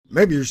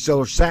Maybe your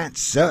solar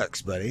science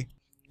sucks, buddy.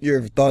 You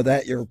ever thought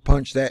that? You ever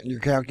punched that in your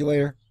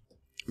calculator?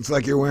 It's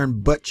like you're wearing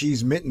butt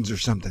cheese mittens or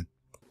something.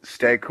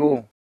 Stay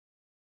cool.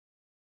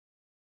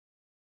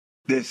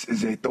 This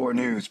is a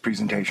THORnews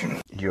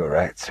presentation. You're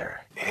right, sir.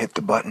 Hit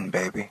the button,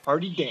 baby.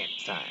 Party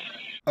dance time.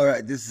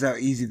 Alright, this is how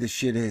easy this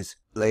shit is.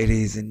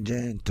 Ladies and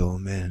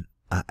gentlemen,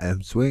 I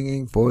am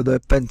swinging for the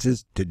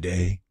fences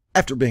today.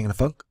 After being in a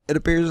funk, it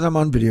appears I'm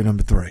on video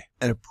number 3.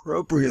 And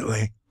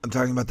appropriately, I'm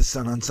talking about the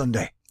sun on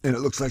Sunday. And it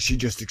looks like she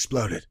just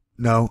exploded.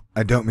 No,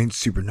 I don't mean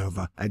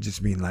supernova. I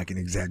just mean like an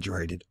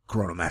exaggerated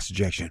coronal mass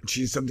ejection.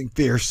 She's something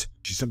fierce.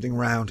 She's something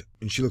round.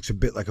 And she looks a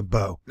bit like a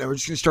bow. Now we're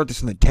just going to start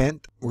this on the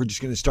 10th. We're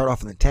just going to start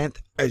off on the 10th.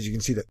 As you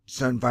can see, the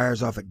sun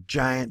fires off a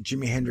giant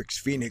Jimi Hendrix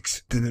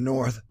phoenix to the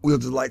north.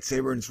 Wields a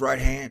lightsaber in its right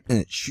hand. And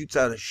it shoots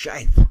out a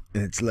scythe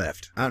in its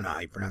left. I don't know how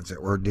you pronounce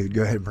that word, dude.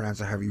 Go ahead and pronounce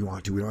it however you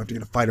want to. We don't have to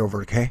get a fight over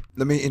it, okay?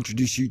 Let me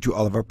introduce you to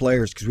all of our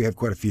players because we have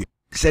quite a few.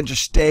 Center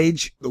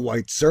stage, the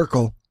white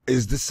circle,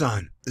 is the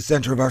sun, the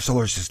center of our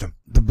solar system.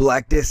 The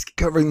black disk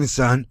covering the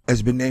sun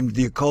has been named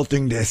the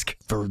occulting disk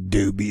for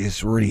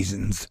dubious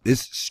reasons.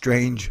 This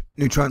strange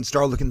neutron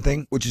star looking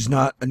thing, which is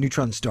not a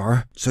neutron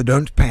star, so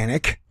don't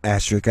panic.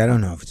 Asterisk, I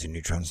don't know if it's a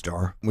neutron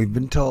star. We've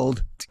been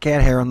told it's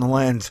cat hair on the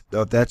lens,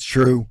 though if that's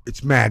true,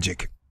 it's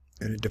magic.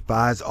 And it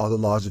defies all the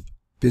laws of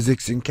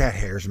physics and cat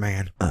hairs,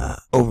 man.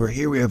 Over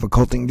here we have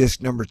occulting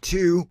disk number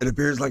 2. It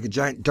appears like a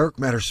giant dark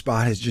matter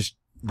spot has just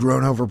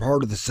grown over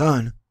part of the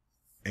sun.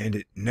 And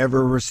it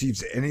never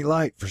receives any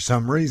light for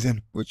some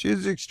reason, which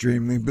is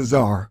extremely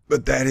bizarre.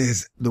 But that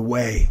is the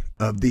way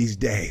of these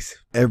days.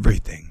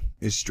 Everything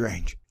is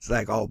strange. It's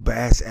like all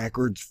Bass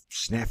Ackwards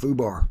snafu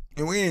bar.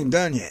 And we ain't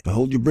done yet. But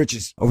hold your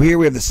britches. Over here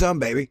we have the sun,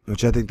 baby,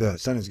 which I think the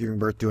sun is giving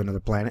birth to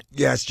another planet.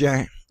 Gas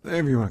giant,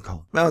 whatever you want to call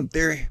it. Now in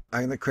theory, I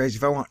can look crazy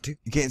if I want to.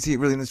 You can't see it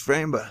really in this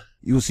frame, but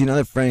you will see in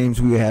other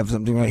frames. We have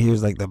something right here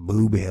is like the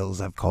boob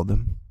hills, I've called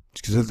them.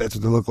 Because that's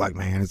what they look like,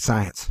 man. It's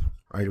science.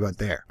 Right about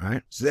there,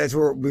 right? So that's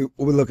what we're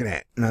looking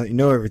at. Now that you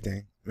know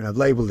everything, and I've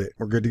labeled it,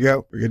 we're good to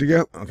go? We're good to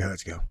go? Okay,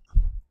 let's go.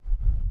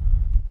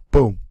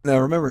 Boom. Now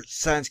remember,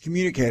 science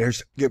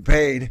communicators get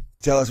paid to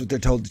tell us what they're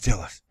told to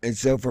tell us. And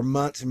so for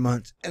months and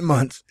months and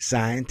months,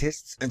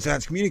 scientists and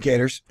science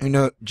communicators who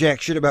know jack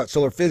shit about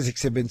solar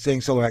physics have been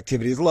saying solar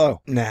activity is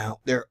low. Now,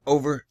 their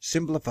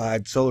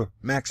oversimplified solar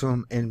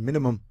maximum and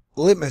minimum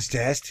litmus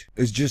test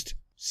is just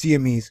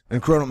CMEs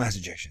and coronal mass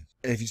ejections.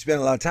 And if you spend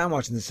a lot of time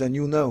watching the sun,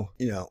 you'll know,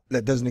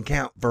 that doesn't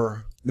account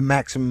for the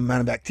maximum amount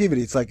of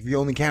activity. It's like if you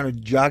only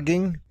counted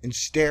jogging and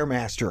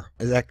Stairmaster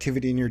as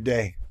activity in your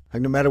day.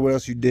 Like no matter what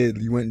else you did,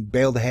 you went and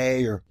baled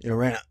hay or,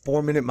 ran a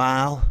 4-minute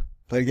mile,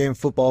 played a game of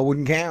football,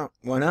 wouldn't count.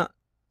 Why not?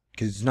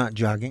 Because it's not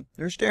jogging.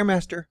 There's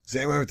Stairmaster.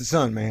 Same way with the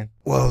sun, man.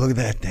 Whoa, look at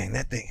that thing.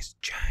 That thing is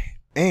giant.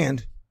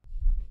 And,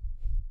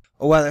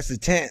 oh wow, that's the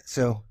 10th.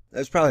 So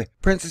that's probably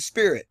Prince's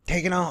spirit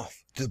taking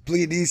off to the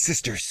Pleiades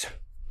sisters.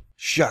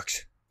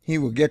 Shucks. He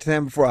will get to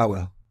them before I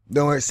will.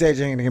 Don't worry, Sage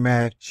ain't gonna get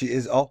mad. She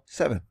is all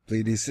 7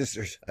 Pleiades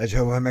sisters. I just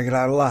hope I make it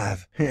out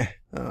alive.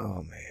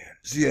 Oh, man.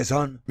 See us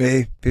on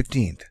May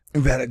 15th.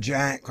 We've had a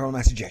giant coronal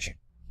mass ejection.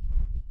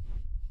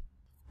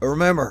 But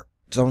remember,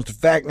 it's almost a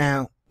fact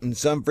now. When the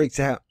sun freaks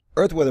out,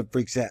 Earth weather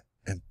freaks out,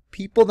 and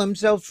people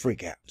themselves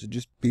freak out. So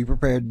just be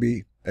prepared to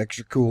be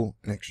extra cool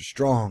and extra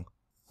strong.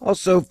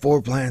 Also,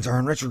 4 planets are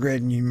in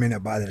retrograde, and you may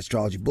not buy that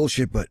astrology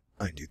bullshit, but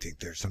I do think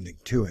there's something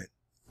to it.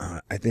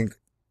 I think,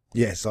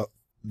 yes,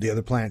 the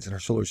other planets in our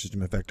solar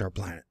system affect our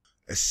planet,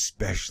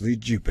 especially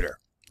Jupiter.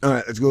 All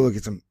right, let's go look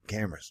at some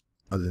cameras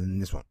other than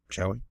this one,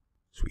 shall we?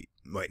 Sweet.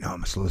 Wait, no, I'm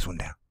going to slow this one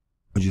down.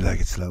 Would you like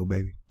it slow,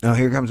 baby? Now,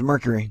 here comes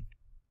Mercury.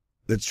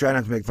 Let's try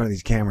not to make fun of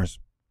these cameras.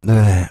 Look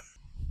at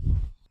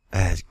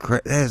that.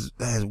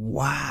 That is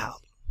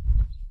wild.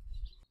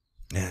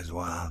 That is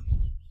wild.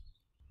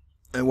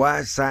 And why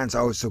is science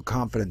always so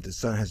confident the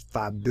sun has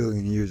 5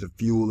 billion years of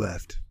fuel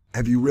left?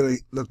 Have you really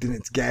looked in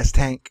its gas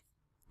tank?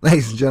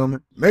 Ladies and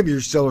gentlemen, maybe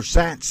your solar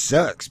science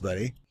sucks,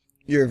 buddy.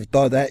 You ever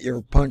thought that? You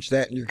ever punched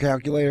that in your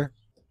calculator?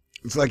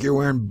 It's like you're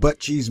wearing butt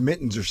cheese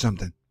mittens or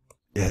something.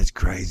 Yeah, it's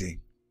crazy.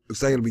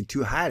 Looks like it'll be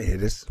too high to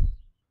hit us.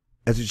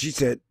 That's what she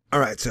said.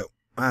 Alright, so,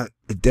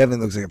 it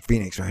definitely looks like a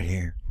phoenix right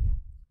here.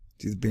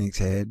 See the phoenix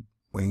head,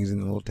 wings,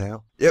 and the little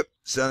tail? Yep,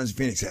 sun is a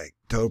phoenix egg.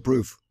 Total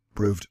proof.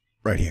 Proved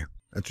right here.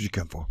 That's what you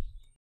come for.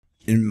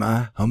 In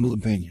my humble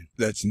opinion,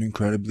 that's an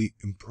incredibly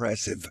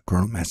impressive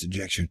coronal mass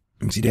ejection.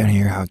 You can see down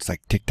here how it's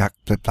like tick-tock,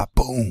 flip-flop,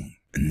 boom,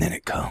 and then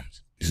it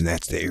comes. So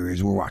that's the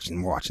areas we're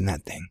watching. We're watching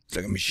that thing. It's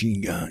like a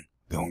machine gun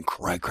going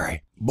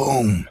cray-cray.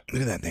 Boom.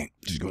 Look at that thing.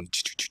 Just going,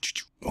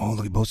 oh,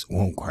 look at both.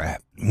 Oh,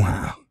 crap.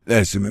 Wow.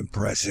 That is some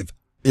impressive.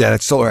 Yeah,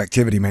 that's solar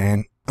activity,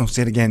 man. I'll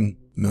say it again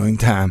a million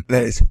times.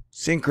 That is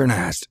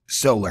synchronized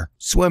solar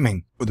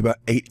swimming with about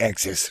 8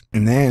 X's.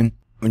 And then,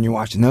 when you're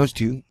watching those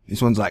two,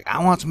 this one's like,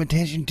 I want some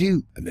attention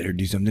too. I better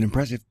do something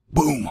impressive.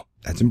 Boom.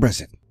 That's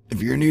impressive.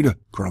 If you're new to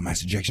coronal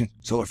mass ejection,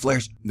 solar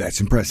flares, that's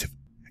impressive.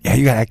 Yeah,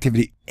 you got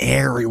activity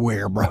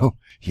everywhere, bro.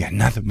 You got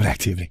nothing but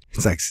activity.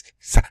 It's like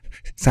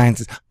science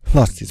has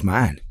lost its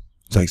mind.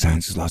 It's like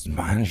science has lost its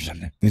mind or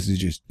something. This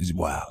is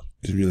wild.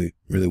 It's really,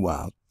 really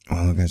wild.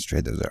 Oh, look how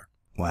straight those are.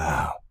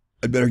 Wow.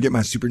 I'd better get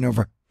my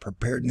supernova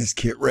preparedness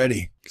kit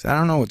ready, because I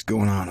don't know what's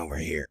going on over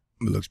here.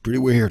 It looks pretty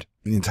weird.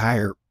 The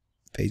entire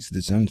face of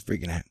the sun's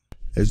freaking out.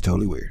 It's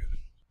totally weird.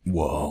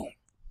 Whoa.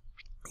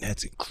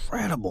 That's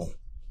incredible.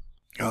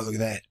 Oh, look at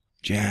that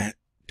giant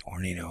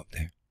tornado up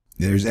there.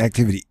 There's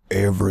activity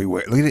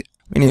everywhere. Look at it.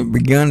 We ain't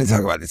begun to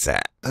talk about this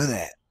side. Look at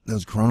that.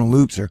 Those coronal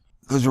loops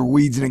those are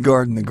weeds in a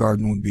garden. The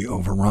garden would be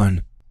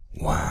overrun.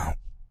 Wow.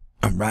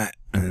 I'm right.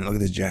 And then look at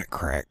this giant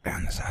crack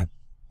down the side.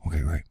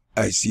 Okay, right.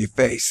 I see a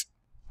face.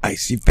 I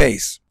see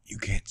face. You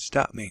can't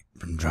stop me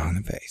from drawing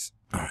the face.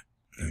 Alright.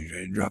 Are you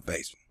ready to draw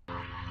face?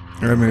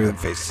 Or maybe the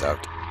face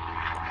sucked.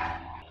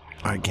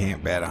 I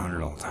can't bat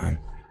 100 all the time.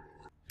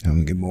 That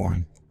would get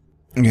boring.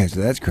 Okay, so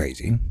that's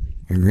crazy.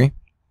 You agree?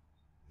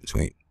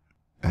 Sweet.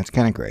 That's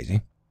kind of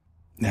crazy.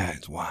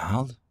 That's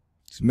wild.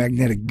 It's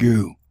magnetic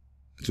goo.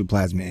 That's what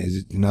plasma is.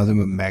 It's nothing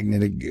but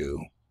magnetic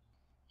goo.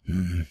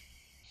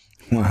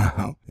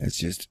 Wow.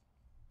 It's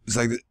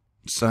like the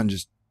sun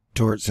just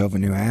tore itself a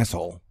new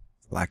asshole.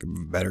 Lack of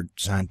a better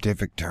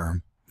scientific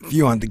term. If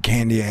you want the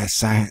candy-ass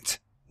science.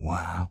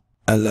 Wow.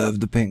 I love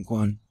the pink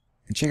one.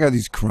 And check out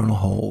these coronal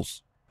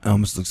holes. It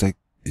almost looks like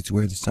it's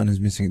where the sun is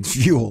missing its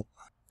fuel.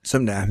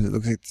 Sometimes it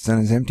looks like the sun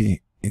is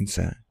empty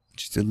inside.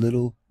 Just a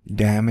little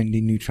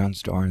diamondy neutron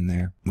star in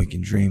there. We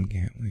can dream,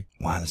 can't we?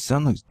 Wow, the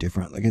sun looks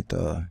different. Look at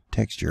the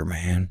texture,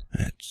 man.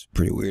 That's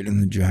pretty weird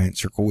in the giant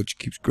circle, which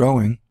keeps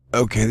growing.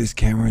 Okay, this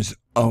camera's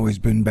always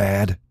been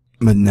bad,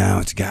 but now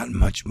it's gotten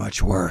much,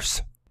 much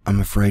worse. I'm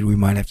afraid we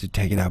might have to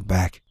take it out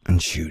back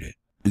and shoot it.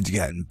 It's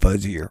gotten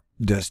fuzzier,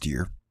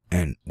 dustier,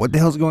 and what the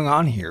hell's going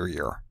on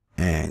here?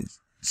 And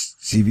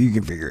see if you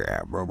can figure it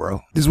out, bro.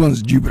 This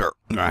one's Jupiter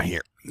right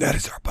here. That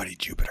is our buddy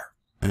Jupiter.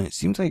 And it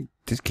seems like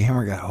this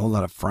camera got a whole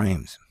lot of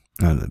frames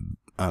out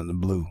of the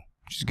blue,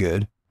 which is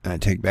good. And I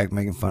take back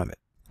making fun of it.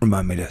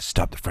 Remind me to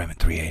stop the frame at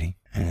 380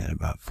 and at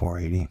about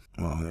 480.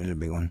 Whoa, there's a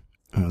big one.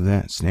 What was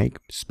that? Snake?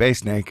 Space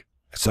snake.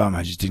 I saw him.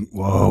 I just didn't.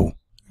 Whoa.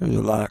 There's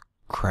a lot of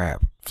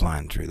crap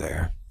flying through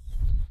there.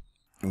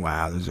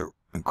 Wow, those are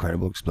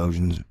incredible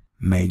explosions.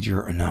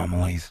 Major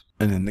anomalies.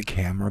 And then the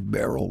camera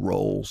barrel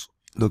rolls.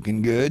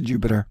 Looking good,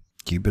 Jupiter.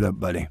 Keep it up,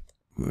 buddy.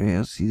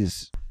 Well, see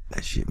this.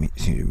 That shit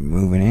seems to be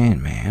moving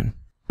in, man.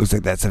 Looks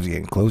like that stuff's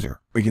getting closer.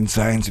 We can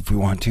science if we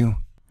want to.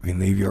 We can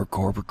leave your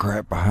corporate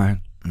crap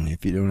behind. And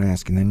if you don't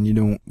ask, and then you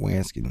don't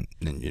ask, and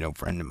then you don't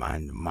friend of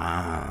mine.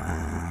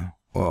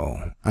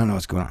 Whoa. I don't know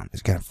what's going on.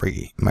 It's kind of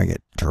freaky. You might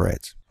get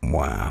Tourette's.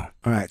 Wow.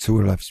 Alright, so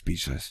we're left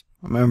speechless.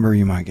 Remember,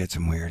 you might get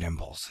some weird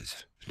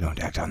impulses.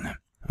 Don't act on them.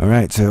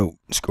 Alright, so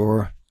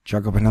score.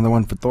 Chuck up another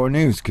one for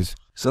THORnews, because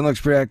sun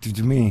looks pretty active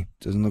to me.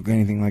 Doesn't look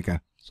anything like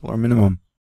a solar minimum.